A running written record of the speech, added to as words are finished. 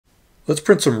Let's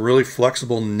print some really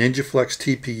flexible NinjaFlex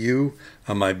TPU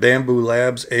on my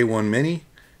Bambulab A1 Mini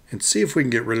and see if we can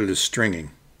get rid of this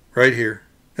stringing right here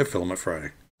at Filament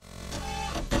Friday.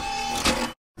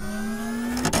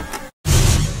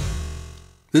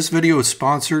 This video is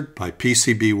sponsored by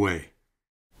PCB.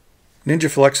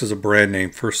 NinjaFlex is a brand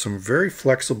name for some very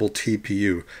flexible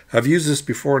TPU. I've used this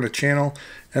before on the channel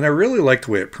and I really like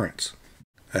the way it prints.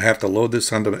 I have to load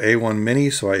this onto the A1 Mini,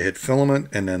 so I hit filament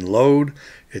and then load.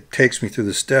 It takes me through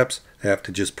the steps. I have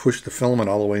to just push the filament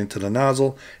all the way into the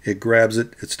nozzle. It grabs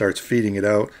it, it starts feeding it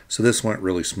out, so this went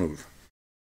really smooth.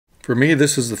 For me,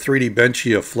 this is the 3D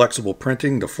Benchy of flexible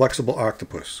printing, the Flexible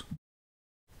Octopus.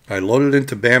 I loaded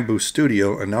into Bamboo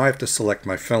Studio and now I have to select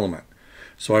my filament.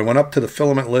 So I went up to the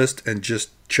filament list and just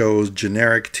chose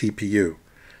generic TPU.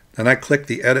 Then I clicked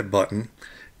the edit button,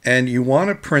 and you want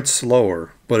to print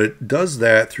slower, but it does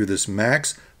that through this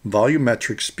max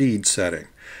volumetric speed setting.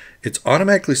 It's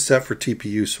automatically set for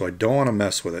TPU, so I don't want to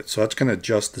mess with it, so that's going to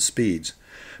adjust the speeds.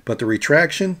 But the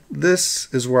retraction, this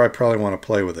is where I probably want to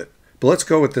play with it. But let's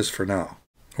go with this for now.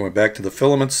 I went back to the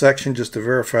filament section just to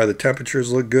verify the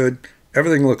temperatures look good.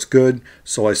 Everything looks good,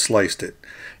 so I sliced it.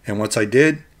 And once I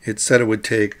did, it said it would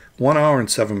take 1 hour and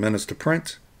 7 minutes to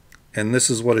print. And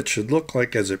this is what it should look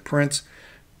like as it prints.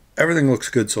 Everything looks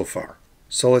good so far.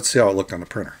 So let's see how it looked on the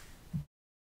printer.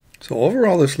 So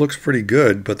overall this looks pretty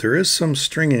good, but there is some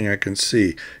stringing I can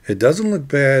see. It doesn't look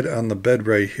bad on the bed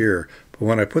right here, but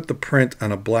when I put the print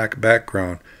on a black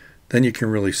background, then you can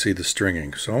really see the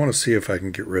stringing. So I want to see if I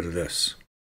can get rid of this.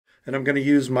 And I'm going to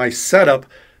use my setup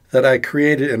that I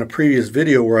created in a previous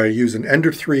video where I use an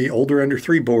Ender 3, older Ender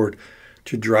 3 board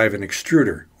to drive an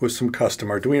extruder with some custom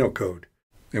Arduino code.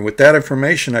 And with that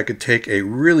information, I could take a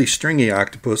really stringy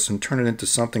octopus and turn it into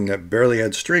something that barely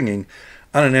had stringing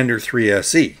on an Ender 3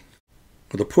 SE.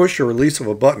 With a push or release of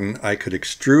a button, I could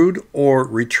extrude or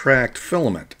retract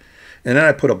filament. And then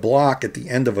I put a block at the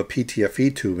end of a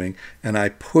PTFE tubing and I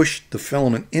pushed the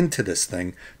filament into this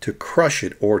thing to crush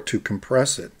it or to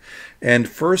compress it. And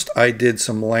first I did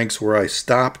some lengths where I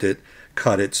stopped it,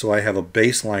 cut it, so I have a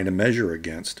baseline to measure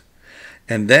against.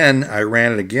 And then I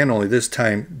ran it again, only this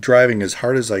time driving as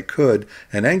hard as I could,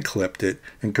 and then clipped it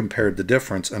and compared the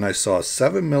difference, and I saw a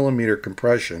 7mm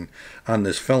compression on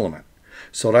this filament.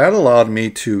 So that allowed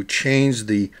me to change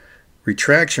the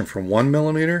retraction from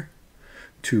 1mm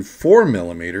to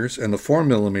 4mm, and the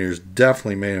 4mm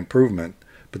definitely made improvement.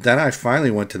 But then I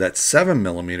finally went to that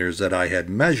 7mm that I had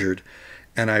measured,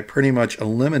 and I pretty much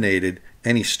eliminated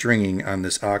any stringing on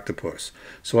this octopus.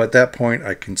 So at that point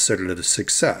I considered it a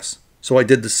success. So I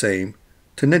did the same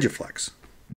to NinjaFlex.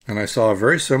 And I saw a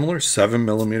very similar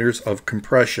 7mm of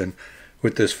compression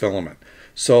with this filament.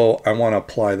 So I want to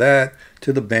apply that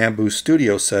to the Bamboo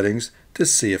Studio settings to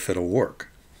see if it'll work.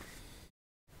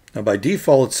 Now by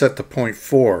default it's set to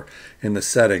 0.4 in the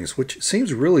settings, which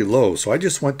seems really low, so I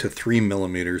just went to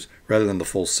 3mm rather than the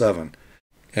full 7.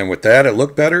 And with that it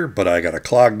looked better, but I got a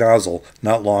clogged nozzle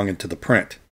not long into the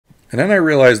print. And then I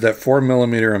realized that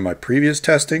 4mm in my previous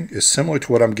testing is similar to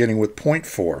what I'm getting with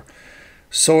 0.4.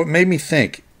 So it made me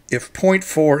think, if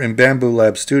 0.4 in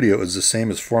Bambulab Studio is the same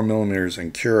as 4mm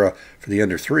in Cura for the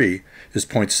Ender 3, is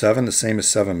 0.7 the same as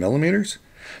 7mm?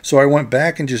 So I went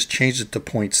back and just changed it to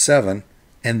 0.7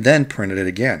 and then printed it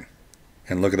again.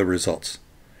 And look at the results.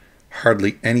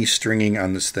 Hardly any stringing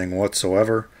on this thing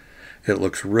whatsoever. It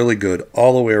looks really good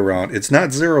all the way around. It's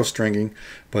not zero stringing,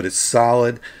 but it's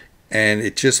solid. And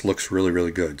it just looks really,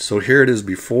 really good. So here it is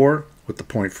before with the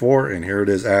 0.4 and here it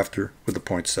is after with the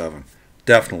 0.7.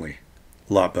 Definitely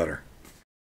a lot better.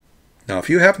 Now if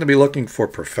you happen to be looking for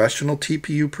professional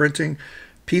TPU printing,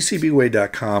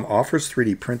 PCBWay.com offers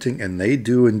 3D printing and they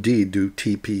do indeed do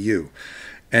TPU.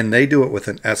 And they do it with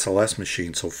an SLS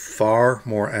machine, so far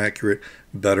more accurate,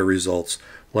 better results,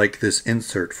 like this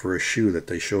insert for a shoe that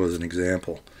they show as an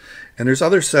example. And there's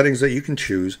other settings that you can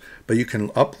choose, but you can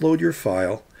upload your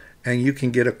file and you can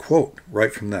get a quote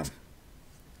right from them.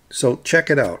 So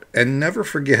check it out, and never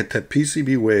forget that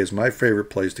PCBWay is my favorite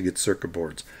place to get circuit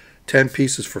boards. 10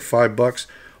 pieces for $5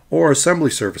 or assembly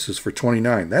services for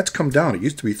 $29. That's come down. It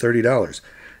used to be $30.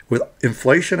 With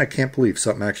inflation, I can't believe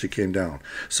something actually came down.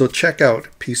 So check out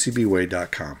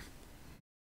PCBWay.com.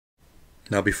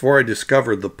 Now before I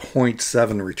discovered the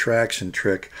 0.7 retraction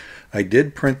trick, I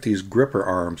did print these gripper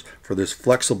arms for this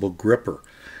flexible gripper.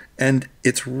 And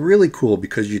it's really cool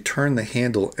because you turn the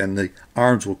handle and the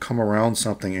arms will come around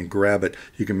something and grab it.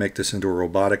 You can make this into a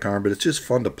robotic arm, but it's just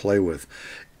fun to play with.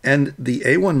 And the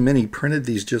A1 Mini printed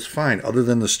these just fine, other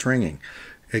than the stringing.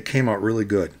 It came out really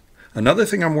good. Another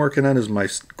thing I'm working on is my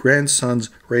grandson's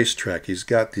racetrack. He's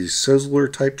got the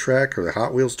Sizzler type track or the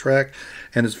Hot Wheels track,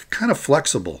 and it's kind of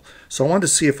flexible. So I wanted to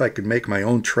see if I could make my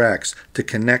own tracks to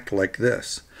connect like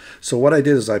this. So what I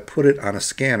did is I put it on a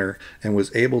scanner and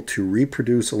was able to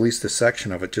reproduce at least a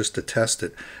section of it just to test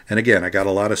it. And again, I got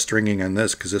a lot of stringing on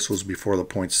this because this was before the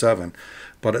 0.7.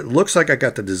 But it looks like I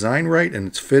got the design right and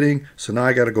it's fitting. So now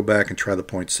I got to go back and try the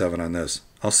 0.7 on this.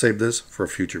 I'll save this for a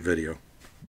future video.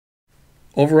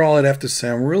 Overall, I'd have to say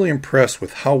I'm really impressed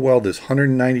with how well this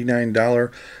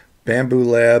 $199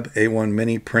 Bambulab A1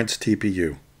 Mini prints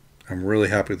TPU. I'm really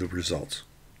happy with the results.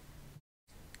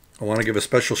 I want to give a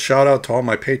special shout out to all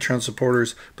my Patreon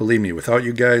supporters. Believe me, without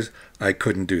you guys, I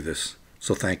couldn't do this.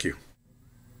 So thank you.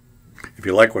 If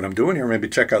you like what I'm doing here, maybe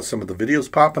check out some of the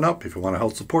videos popping up. If you want to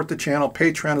help support the channel,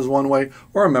 Patreon is one way,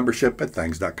 or a membership at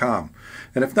thangs.com.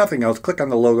 And if nothing else, click on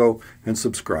the logo and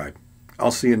subscribe.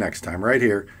 I'll see you next time right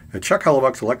here at Chuck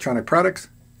Hellebuck's Electronic Products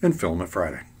and Filament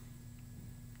Friday.